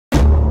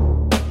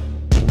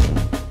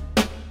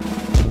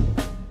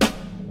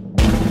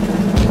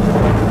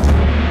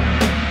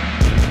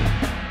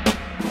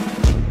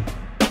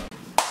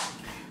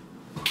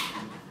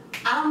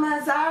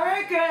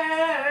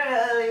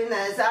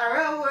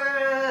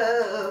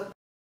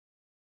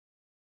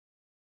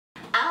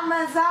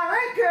a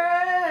ZARA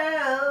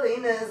girl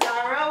in a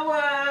ZARA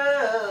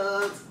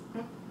world.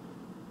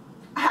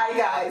 Hi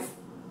guys,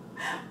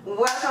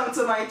 welcome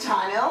to my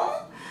channel.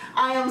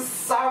 I am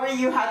sorry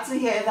you had to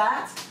hear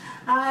that.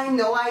 I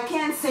know I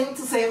can't sing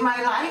to save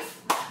my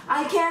life.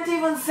 I can't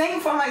even sing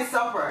for my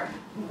supper,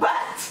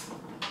 but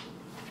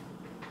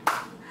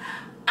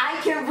I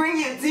can bring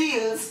you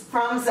deals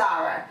from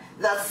ZARA.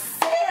 The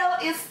sale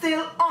is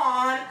still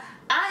on.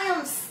 I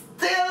am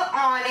still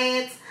on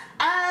it,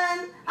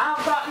 and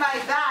I've got my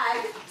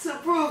bag to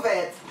prove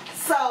it.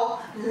 So,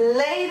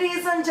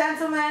 ladies and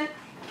gentlemen,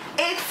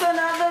 it's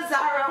another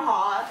ZARA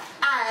haul,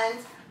 and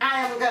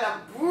I am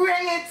gonna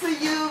bring it to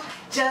you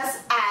just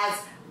as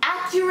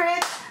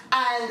accurate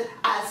and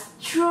as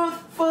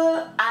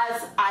truthful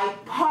as I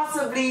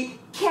possibly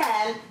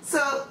can.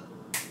 So,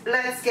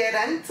 let's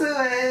get into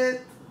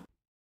it.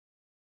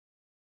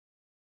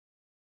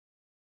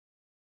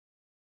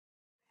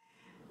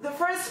 The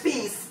first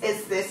piece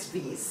is this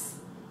piece.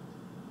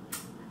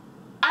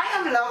 I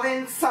am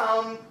loving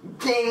some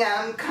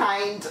gingham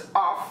kind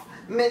of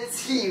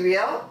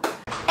material.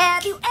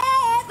 Have you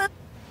ever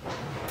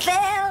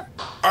felt?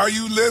 Are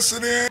you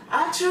listening?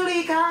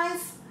 Actually,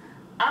 guys,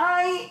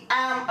 I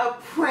am a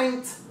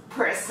print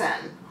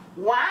person.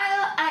 While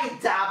I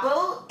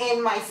dabble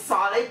in my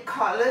solid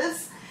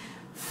colors,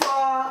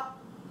 for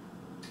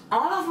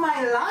all of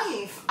my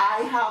life,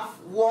 I have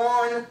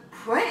worn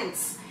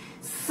prints.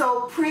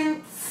 So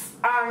prints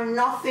are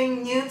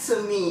nothing new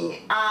to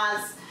me.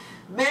 As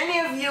many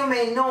of you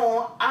may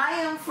know, I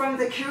am from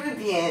the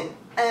Caribbean,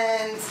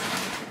 and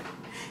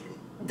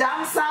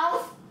down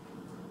south,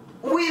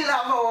 we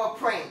love our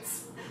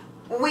prints.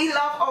 We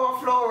love our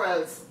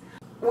florals.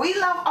 We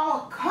love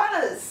our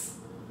colors.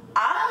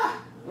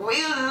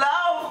 We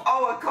love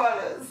our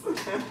colors.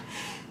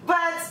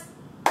 But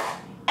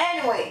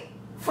anyway,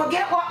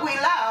 forget what we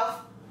love.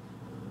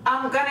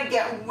 I'm gonna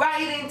get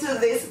right into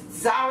this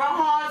ZARA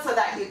haul so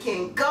that you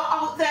can go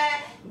out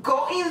there,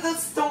 go in the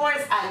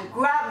stores and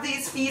grab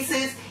these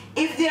pieces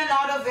if they're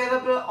not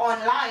available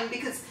online,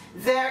 because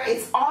there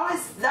is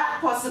always that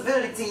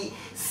possibility.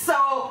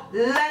 So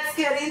let's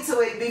get into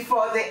it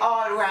before they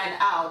all run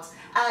out.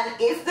 And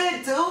if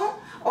they do,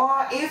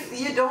 or if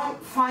you don't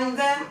find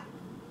them,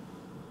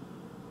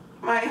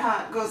 my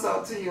heart goes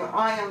out to you.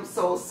 I am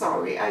so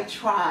sorry. I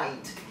tried.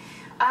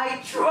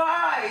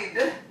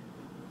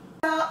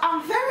 So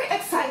I'm very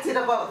excited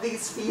about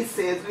these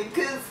pieces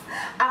because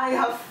I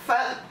have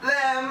felt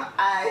them,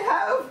 I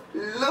have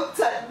looked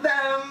at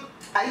them.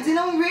 I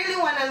didn't really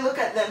want to look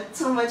at them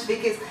too much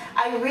because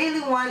I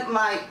really want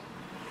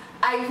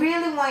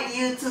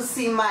you to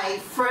see my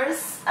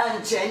first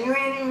and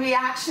genuine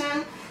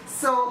reaction.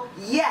 So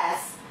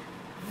yes,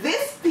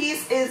 this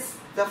piece is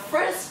the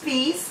first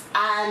piece,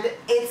 and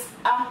it's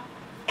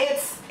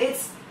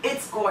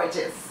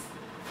gorgeous.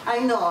 I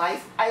know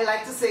I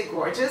like to say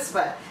gorgeous,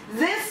 but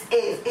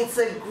it's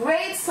a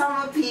great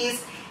summer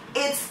piece.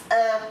 It's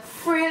a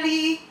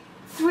frilly,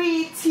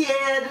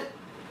 three-tiered,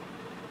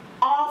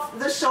 off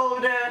the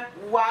shoulder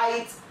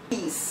white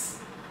piece.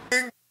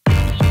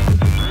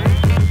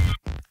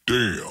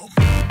 Damn.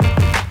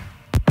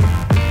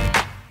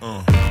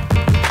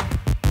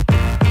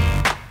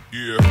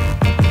 Yeah.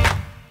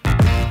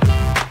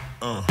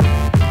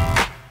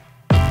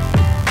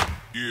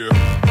 Yeah.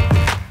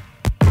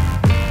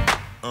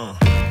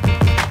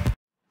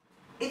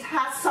 It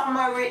has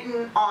summer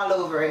written all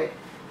over it.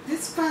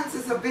 This pants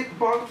is a bit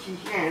bulky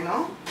here,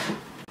 no?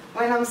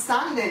 When I'm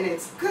standing,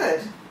 it's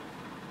good.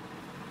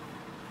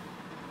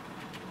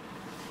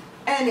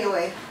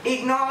 Anyway,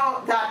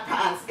 ignore that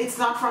pants. It's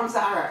not from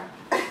ZARA.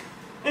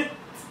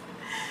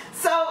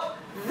 So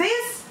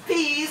this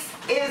piece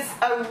is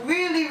a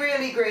really,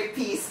 really great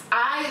piece.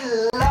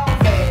 I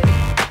love it.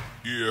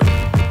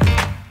 Yeah.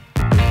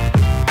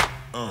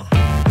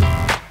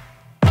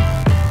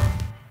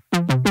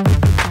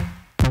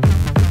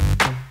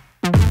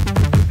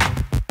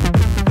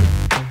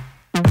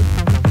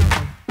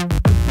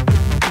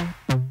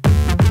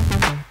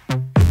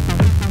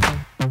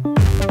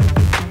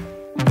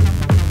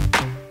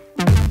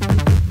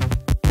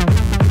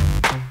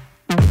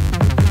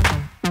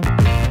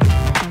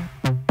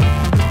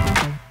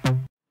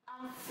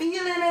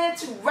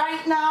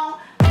 Right now,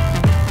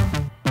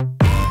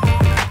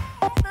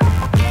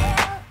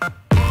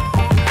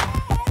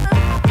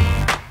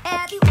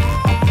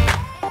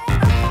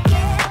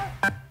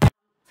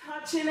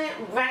 touching it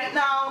right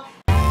now.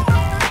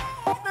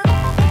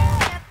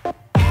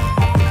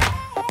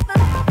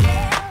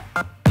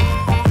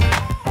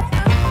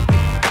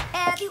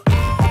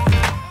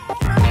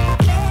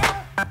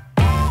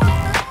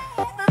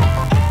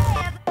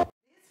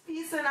 This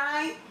piece and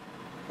I,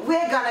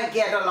 we're gonna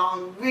get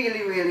along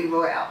really, really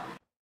well.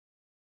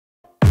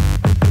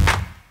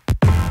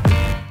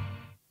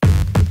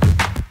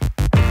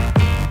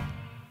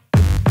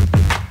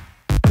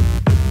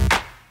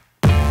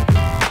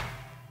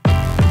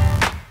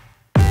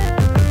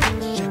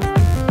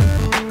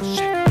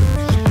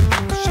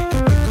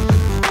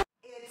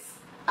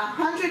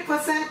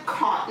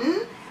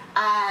 cotton,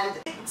 and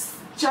it's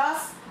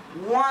just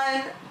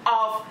one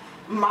of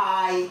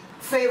my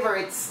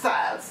favorite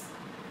styles.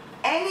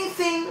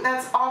 Anything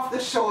that's off the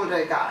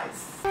shoulder,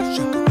 guys.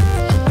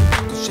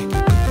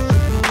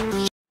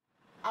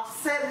 I've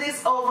said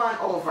this over and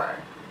over.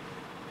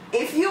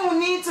 If you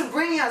need to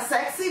bring your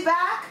sexy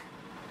back,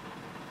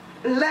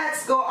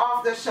 let's go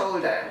off the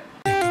shoulder.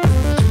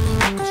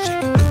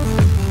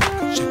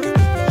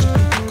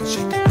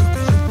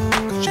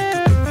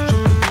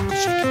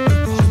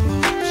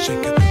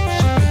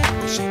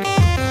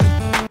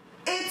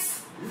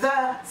 It's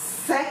the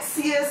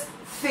sexiest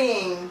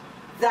thing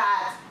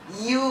that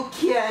you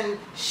can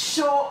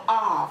show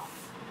off.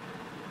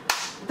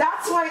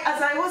 That's why,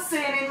 as I was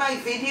saying in my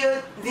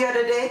video the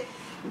other day,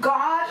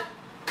 God,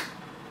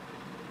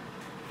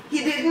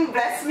 He didn't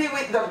bless me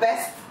with the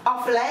best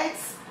of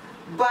legs,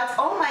 but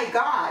oh my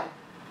God,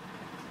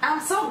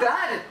 I'm so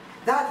glad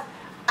that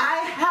I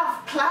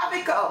have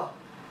clavicle.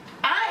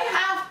 I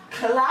have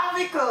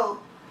clavicle.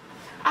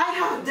 I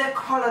have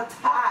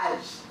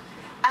décolletage.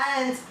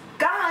 And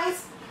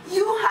guys,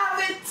 you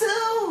have it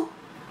too.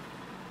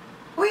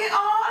 We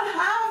all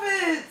have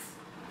it.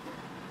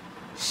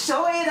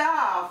 Show it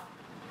off.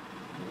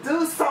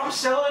 Do some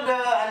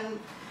shoulder and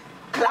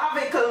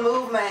clavicle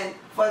movement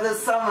for the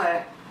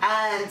summer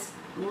and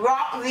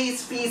rock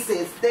these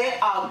pieces. They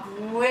are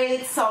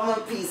great summer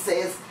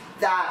pieces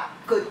that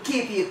could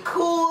keep you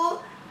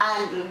cool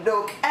and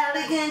look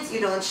elegant.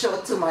 You don't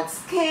show too much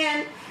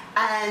skin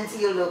and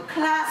you look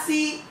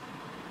classy.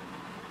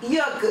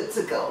 You're good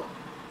to go.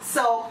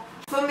 So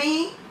for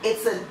me,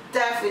 it's a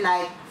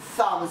definite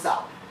thumbs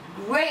up.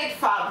 Great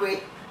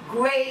fabric,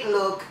 great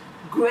look,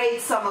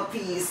 great summer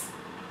piece.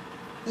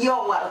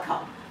 You're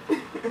welcome.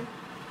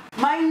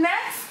 My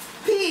next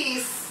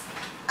piece,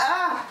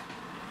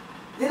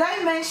 did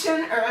I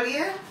mention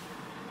earlier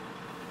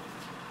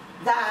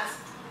that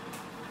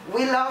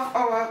we love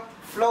our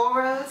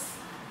florals?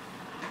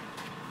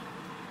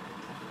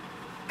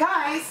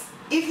 Guys,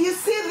 if you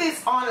see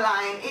this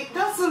online, it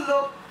doesn't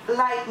look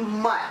like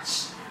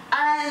much,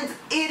 and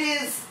it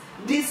is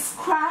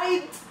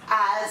described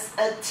as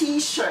a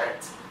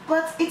t-shirt,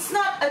 but it's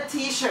not a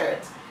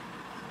t-shirt.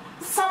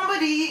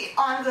 Somebody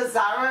on the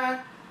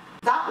ZARA,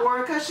 that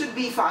worker should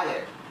be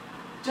fired.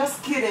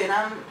 Just kidding.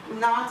 I'm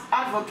not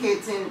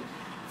advocating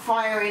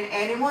firing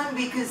anyone,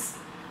 because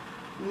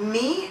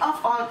me of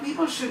all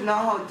people should know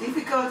how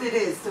difficult it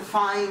is to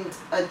find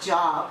a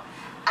job,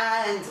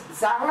 and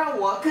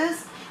ZARA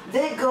workers,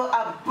 they go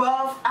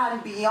above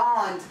and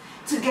beyond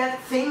to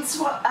get things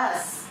for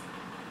us.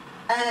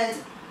 And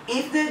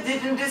if they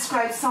didn't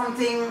describe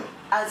something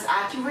as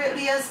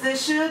accurately as they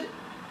should,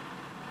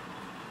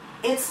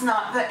 it's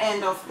not the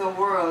end of the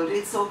world.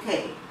 It's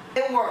okay.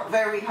 They work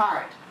very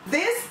hard.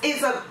 This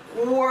is a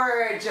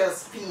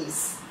gorgeous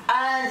piece.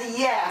 And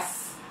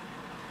yes,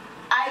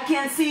 I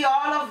can see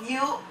all of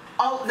you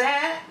out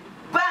there,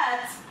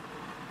 but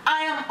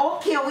I am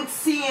okay with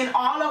seeing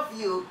all of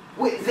you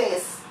with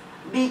this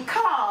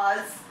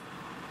because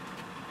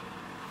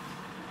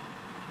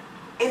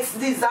it's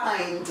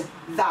designed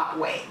that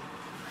way.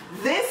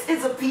 This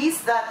is a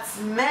piece that's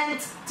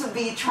meant to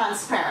be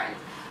transparent.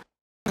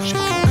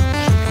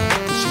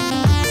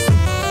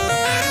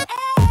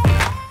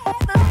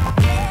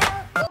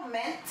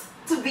 Meant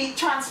to be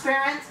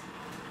transparent.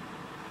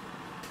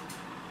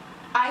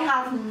 I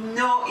have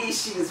no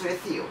issues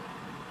with you.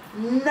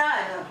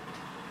 None.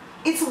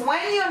 It's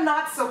when you're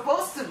not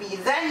supposed to be,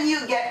 then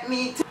you get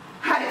me to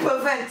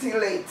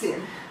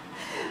hyperventilating.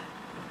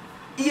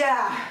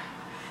 Yeah.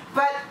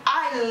 But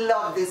I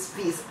love this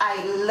piece.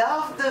 I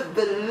love the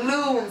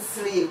balloon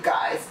sleeve,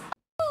 guys.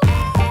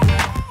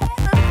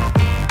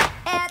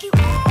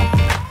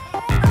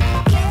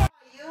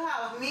 You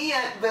have me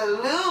at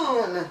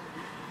balloon.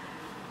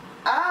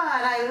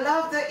 And I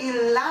love the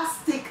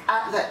elastic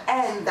at the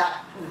end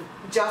that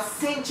just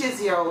cinches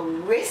your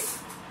wrist.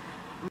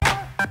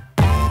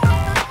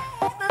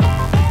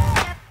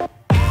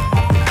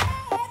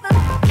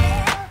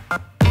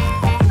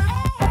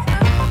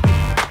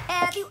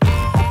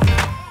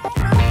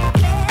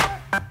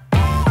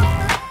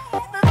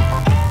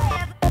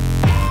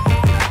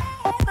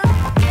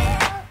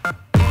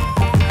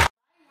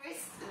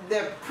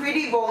 They're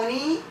pretty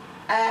bony,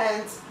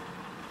 and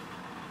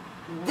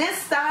this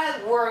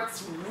style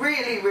works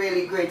really,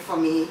 really great for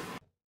me.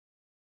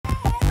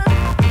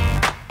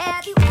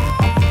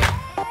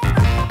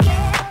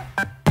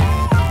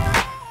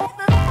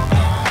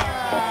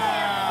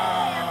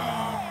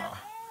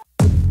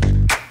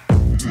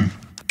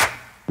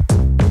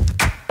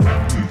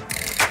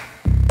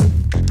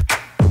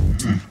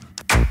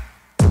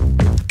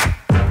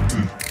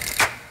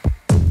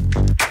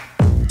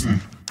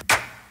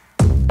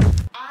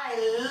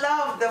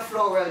 The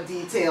floral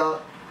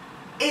detail,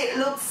 it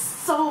looks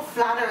so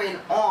flattering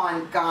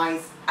on,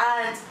 guys,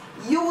 and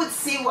you would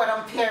see what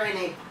I'm pairing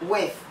it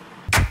with.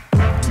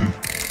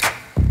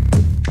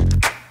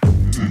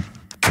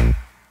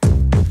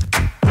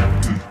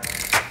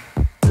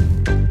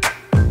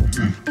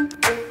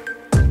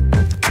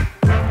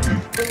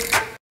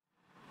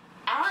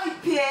 I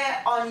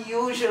pair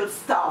unusual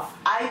stuff.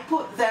 I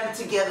put them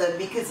together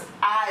because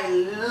I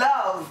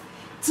love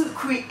to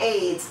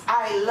create.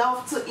 I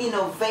love to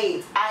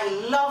innovate. I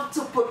love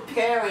to put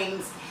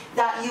pairings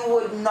that you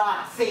would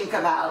not think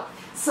about.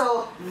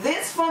 So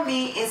this for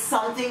me is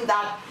something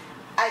that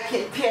I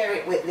can pair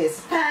it with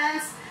this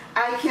pants.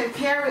 I can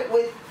pair it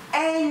with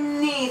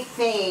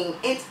anything.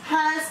 It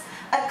has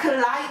a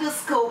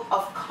kaleidoscope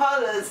of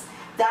colors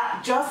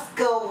that just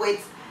go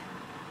with.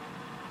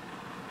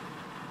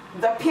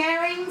 The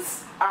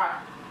pairings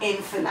are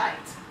infinite.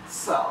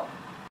 So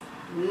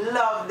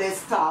love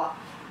this top.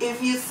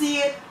 If you see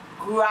it,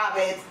 grab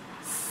it.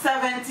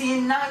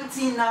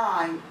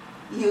 $17.99.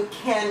 You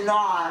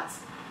cannot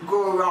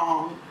go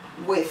wrong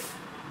with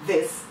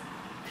this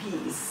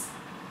piece.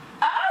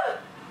 Ah,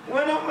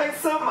 one of my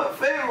summer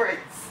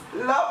favorites.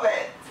 Love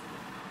it.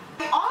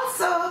 I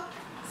also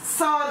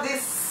saw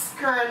this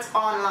skirt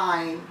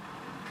online.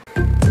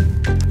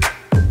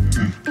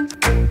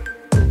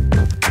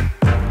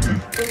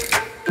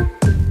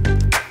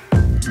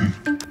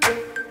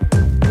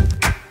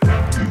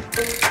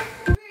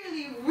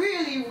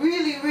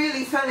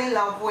 Really fell in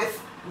love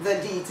with the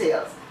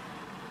details.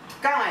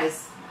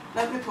 Guys,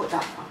 let me put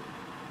that on.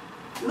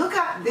 Look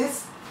at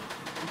this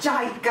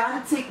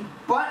gigantic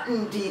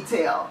button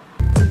detail.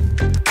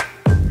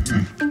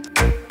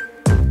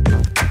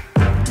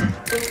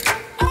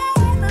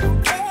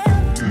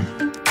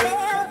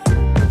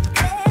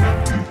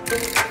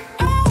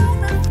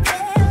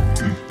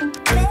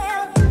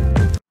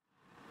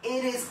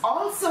 It is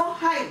also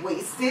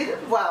high-waisted.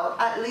 Well,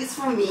 at least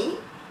for me,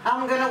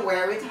 I'm gonna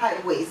wear it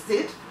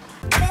high-waisted.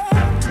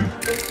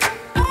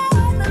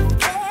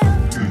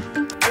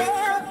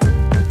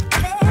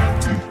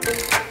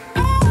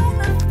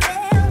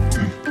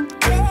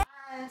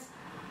 And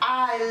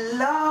I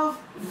love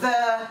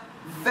the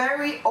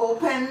very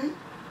open,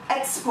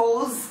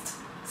 exposed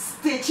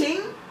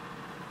stitching.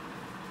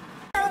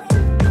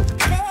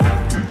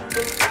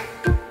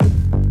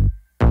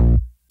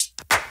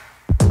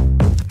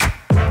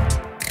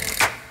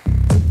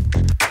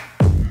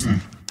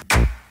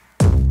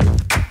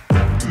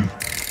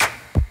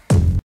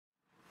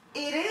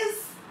 It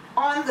is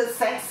on the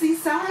sexy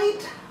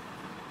side.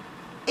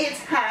 It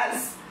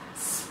has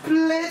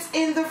split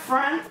in the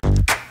front.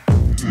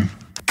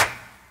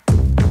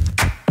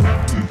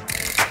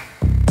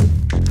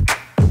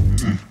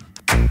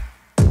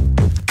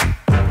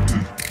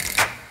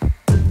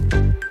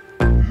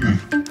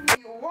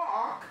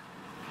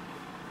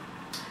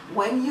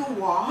 When you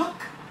walk,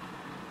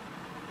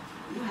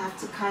 you have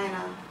to kind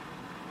of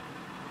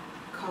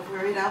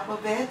cover it up a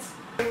bit.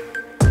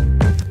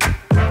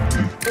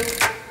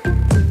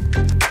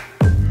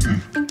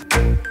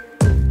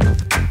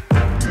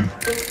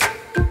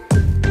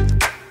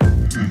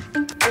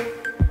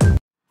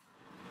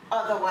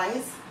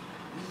 Otherwise,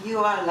 you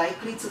are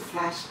likely to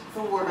flash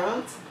the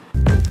world.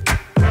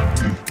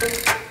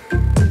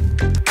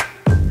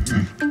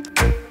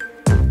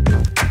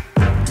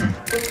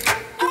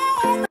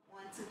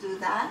 Want to do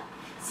that?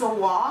 So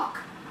walk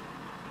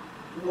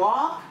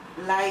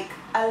like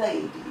a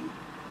lady.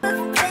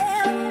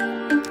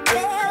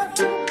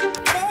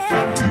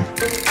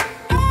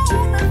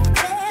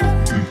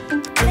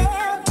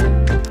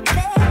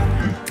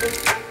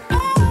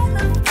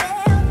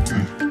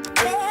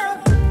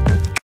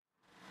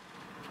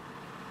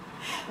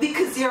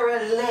 Because you're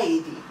a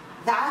lady,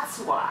 that's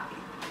why.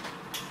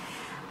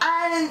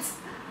 And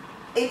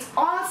it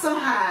also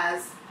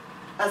has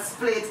a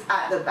split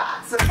at the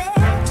back. So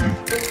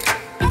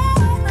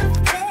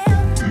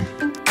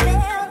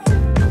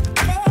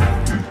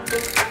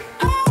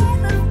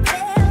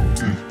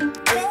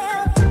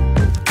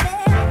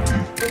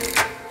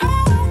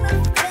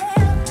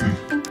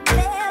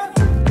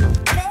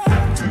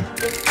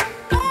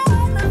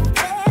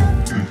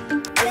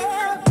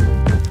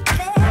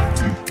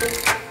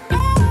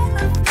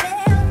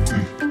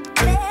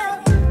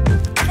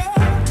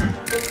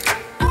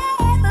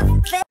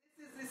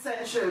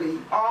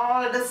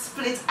all the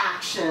split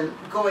action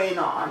going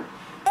on.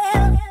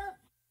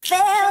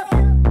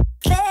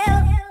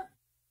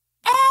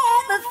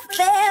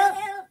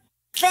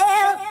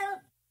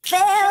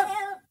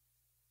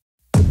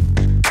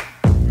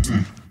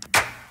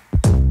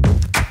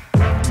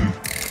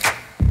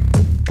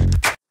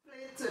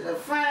 Split to the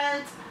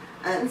front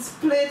and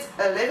split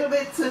a little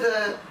bit to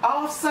the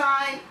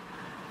offside.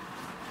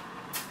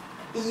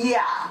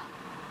 Yeah.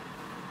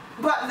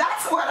 But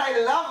that's what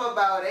I love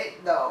about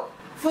it though.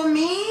 For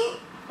me,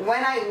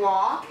 when I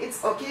walk,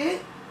 it's okay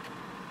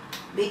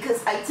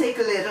because I take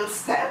little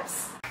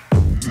steps.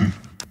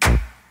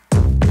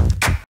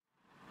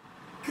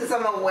 Because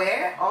I'm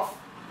aware of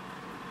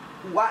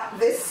what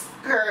this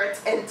skirt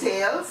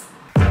entails.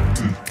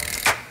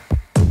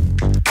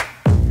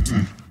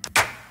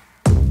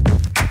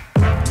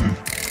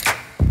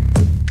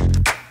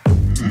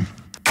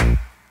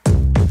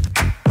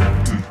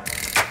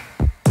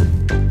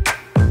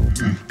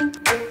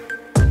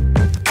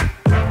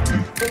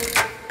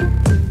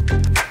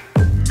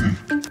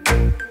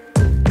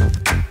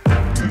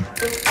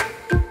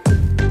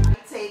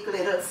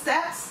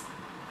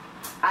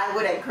 I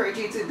would encourage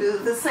you to do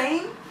the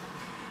same,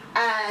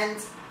 and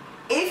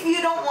If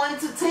you don't want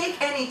to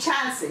take any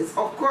chances,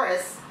 of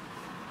course,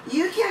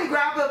 you can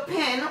grab a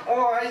pin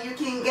or you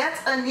can get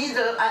a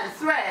needle and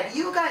thread.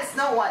 You guys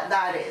know what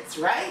that is,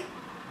 right?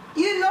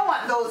 You know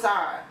what those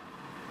are.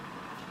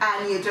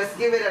 And you just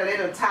give it a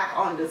little tack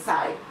on the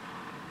side.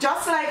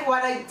 Just like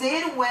what I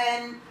did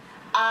when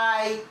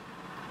I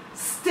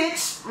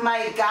stitched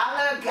my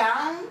gala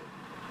gown.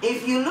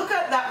 If you look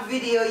at that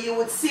video, you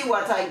would see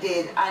what I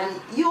did and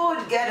you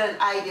would get an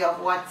idea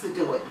of what to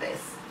do with this.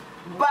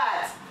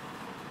 But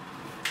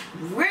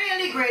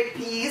really great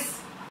piece.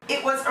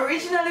 It was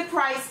originally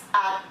priced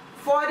at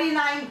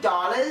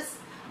 $49,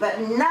 but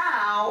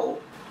now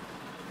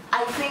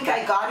I think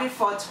I got it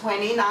for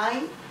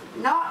 $29.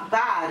 Not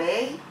bad,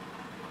 eh?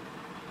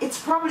 It's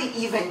probably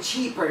even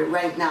cheaper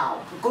right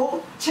now.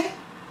 Go check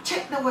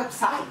the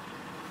website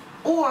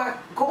or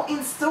go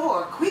in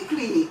store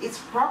quickly. It's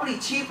probably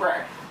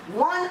cheaper.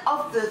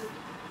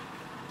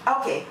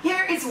 Okay,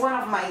 here is one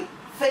of my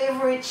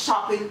favorite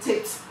shopping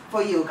tips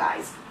for you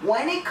guys.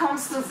 When it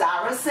comes to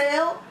ZARA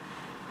sale,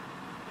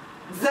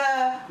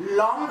 the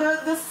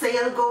longer the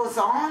sale goes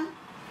on,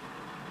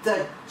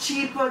 the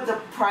cheaper the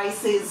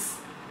prices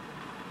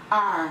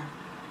are.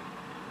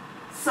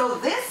 So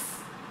this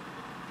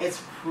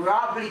is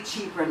probably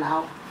cheaper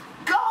now.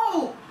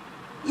 Go!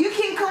 You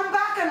can come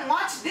back and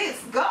watch this.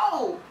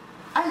 Go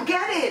and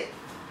get it.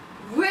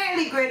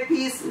 Really great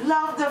piece.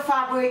 Love the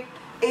fabric.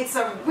 It's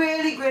a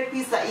really great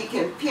piece that you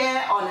can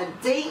pair on a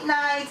date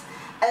night,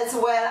 as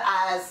well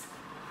as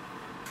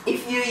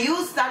if you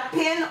use that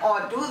pin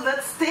or do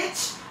that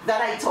stitch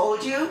that I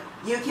told you,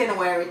 you can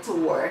wear it to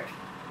work.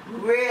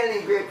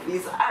 Really great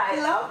piece.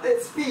 I love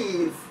this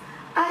piece.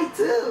 I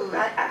do.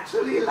 I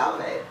actually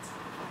love it.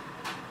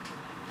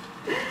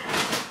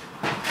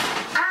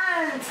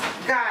 And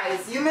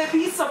guys, you may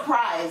be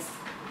surprised.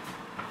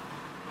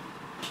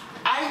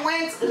 I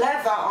went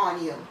leather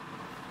on you.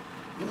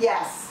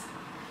 Yes.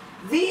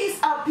 These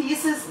are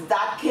pieces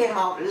that came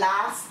out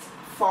last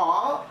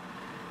fall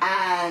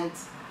and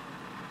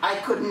I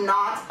could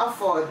not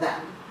afford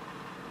them.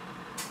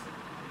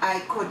 I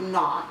could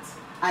not.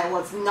 I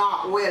was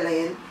not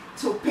willing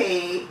to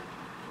pay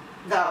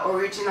the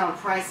original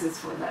prices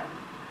for them.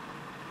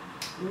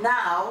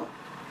 Now,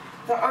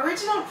 the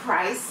original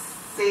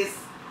price is,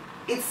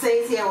 it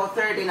says here, was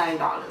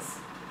 $39.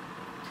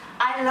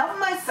 I love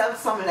myself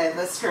some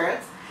leather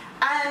skirts,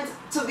 and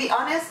to be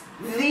honest,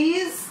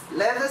 these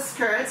leather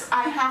skirts,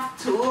 I have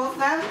two of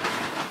them.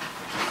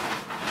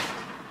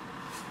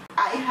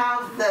 I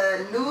have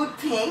the nude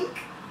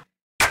pink.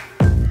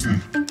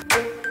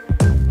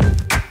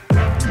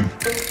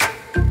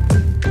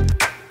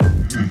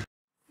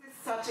 This is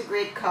such a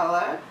great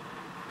color.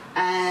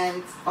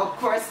 And of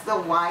course the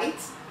white.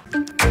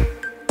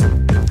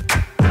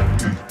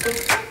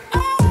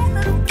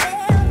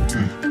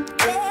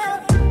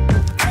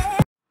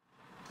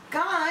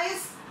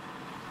 Guys,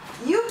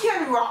 you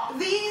can rock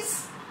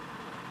these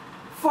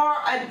for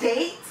a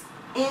date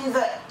in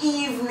the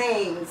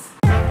evenings.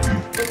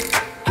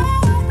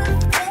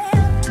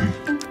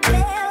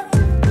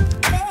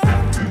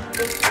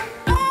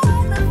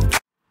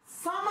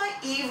 Summer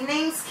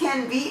evenings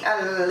can be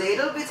a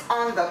little bit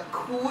on the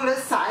cooler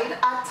side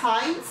at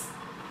times.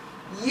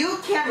 You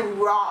can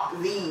rock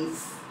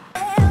these.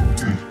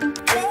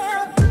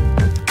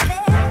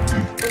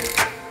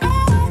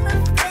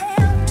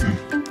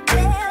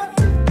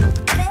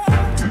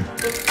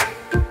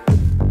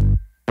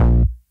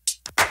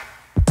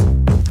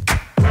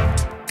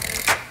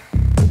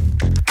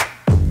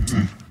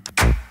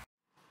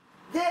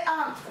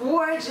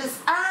 Gorgeous,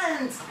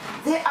 and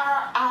they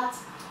are at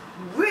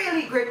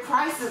really great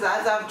prices,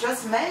 as I've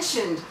just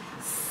mentioned.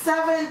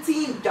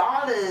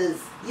 $17.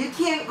 You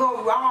can't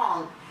go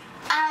wrong,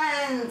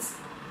 and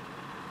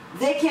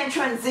they can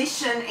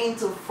transition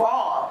into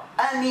fall.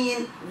 I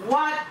mean,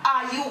 what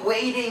are you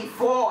waiting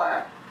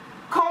for?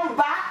 Come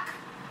back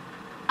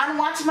and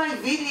watch my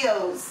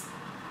videos.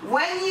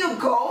 When you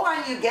go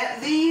and you get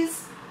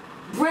these,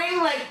 bring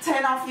like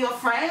 10 of your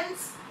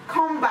friends,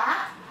 come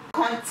back,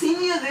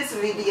 continue this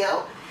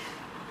video,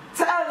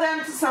 tell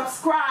them to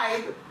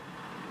subscribe.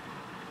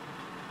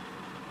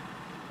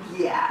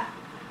 Yeah,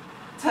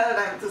 tell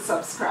them to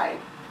subscribe.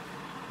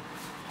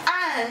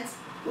 And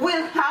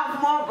we'll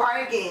have more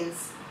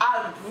bargains.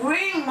 I'll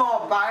bring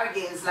more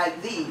bargains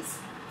like these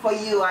for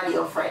you and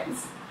your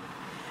friends.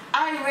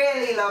 I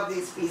really love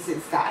these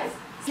pieces, guys.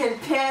 You can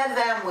pair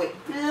them with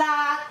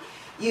black.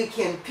 You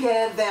can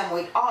pair them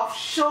with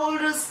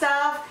off-shoulder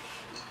stuff.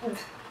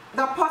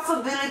 The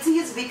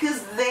possibilities,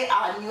 because they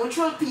are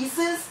neutral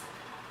pieces,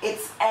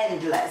 it's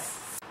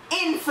endless,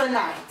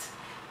 infinite.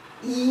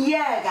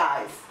 Yeah,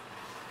 guys,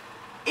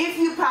 if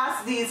you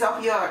pass these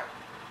up, you're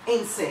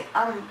insane.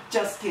 I'm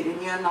just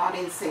kidding, you're not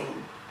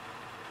insane.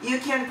 You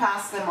can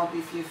pass them up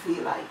if you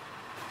feel like.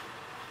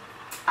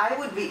 I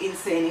would be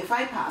insane if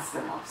I passed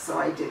them up, so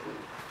I didn't.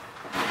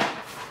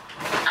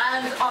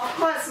 And of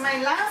course,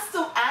 my last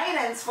two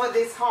items for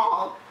this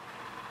haul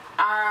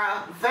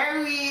are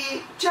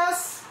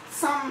just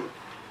some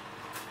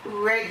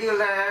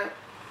regular,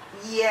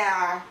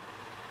 yeah,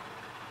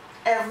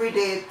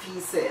 everyday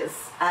pieces,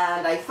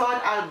 and I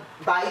thought I'll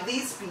buy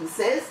these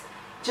pieces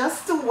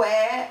just to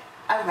wear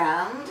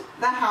around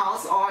the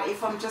house, or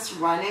if I'm just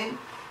running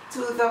to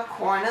the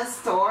corner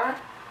store.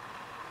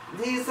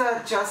 These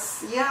are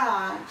just,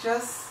 yeah,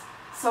 just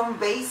some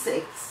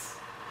basics,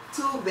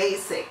 2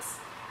 basics,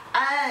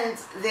 and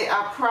they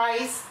are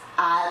priced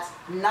at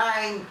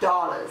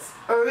 $9.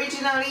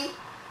 Originally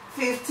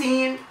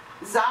 $15.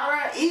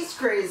 ZARA is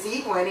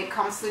crazy when it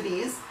comes to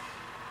these.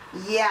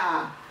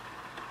 Yeah,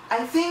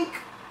 I think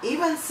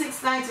even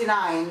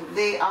 $6.99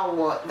 they are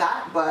worth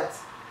that, but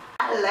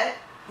I let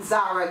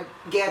ZARA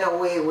get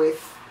away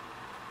with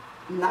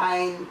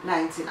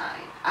 $9.99.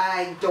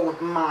 I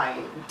don't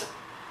mind.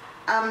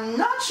 I'm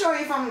not sure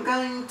if I'm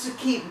going to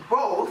keep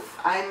both.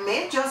 I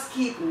may just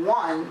keep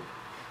one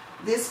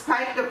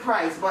despite the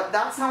price, but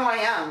that's how I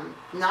am.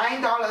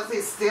 $9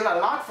 is still a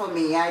lot for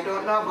me. I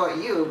don't know about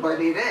you, but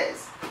it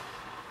is.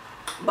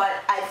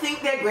 But I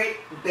think they're great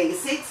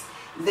basics.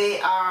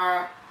 They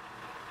are,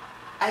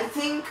 I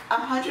think,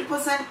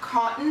 100%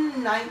 cotton,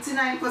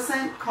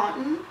 99%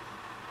 cotton.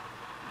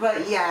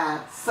 But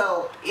yeah,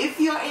 so if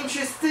you're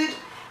interested,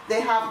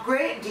 they have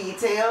great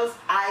details.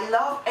 I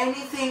love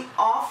anything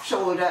off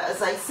shoulder.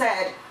 As I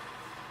said,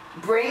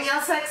 bring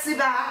your sexy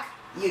back.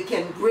 You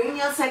can bring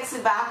your sexy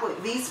back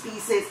with these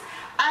pieces,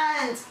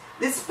 and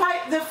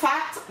despite the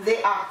fact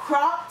they are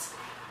cropped,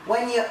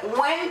 when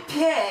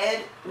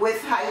paired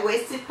with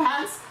high-waisted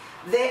pants,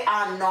 they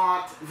are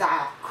not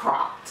that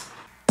cropped.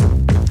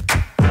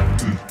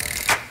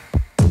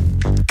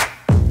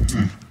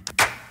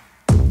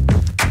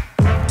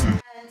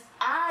 And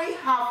I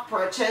have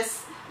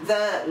purchased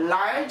the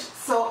large,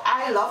 so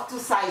I love to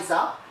size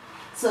up,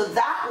 so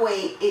that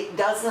way it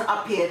doesn't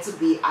appear to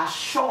be as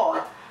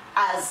short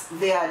as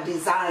they are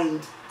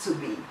designed to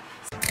be.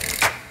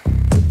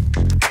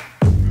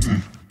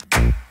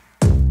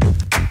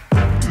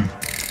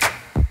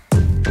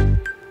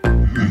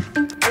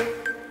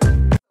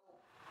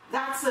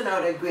 That's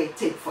another great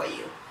tip for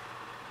you.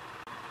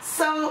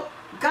 So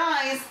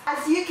guys,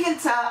 as you can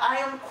tell, I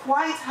am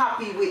quite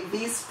happy with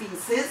these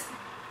pieces.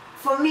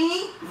 For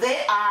me,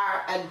 they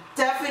are a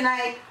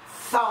definite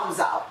thumbs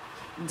up.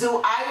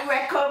 Do I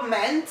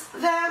recommend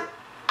them?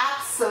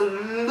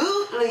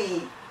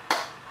 Absolutely.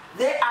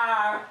 They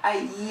are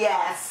a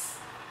yes.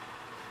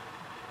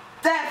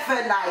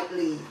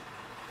 Definitely.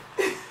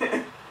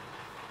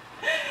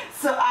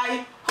 So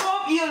I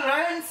hope you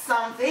learned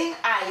something.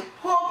 I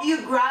hope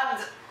you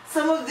grabbed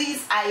some of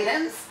these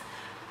items.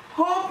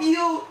 Hope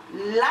you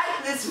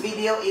like this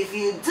video. If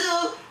you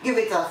do, give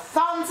it a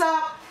thumbs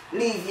up.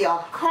 Leave your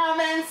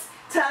comments.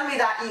 Tell me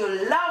that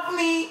you love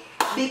me,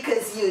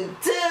 because you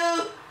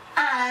do.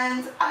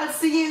 And I'll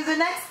see you in the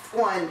next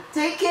one.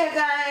 Take care,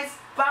 guys.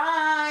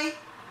 Bye.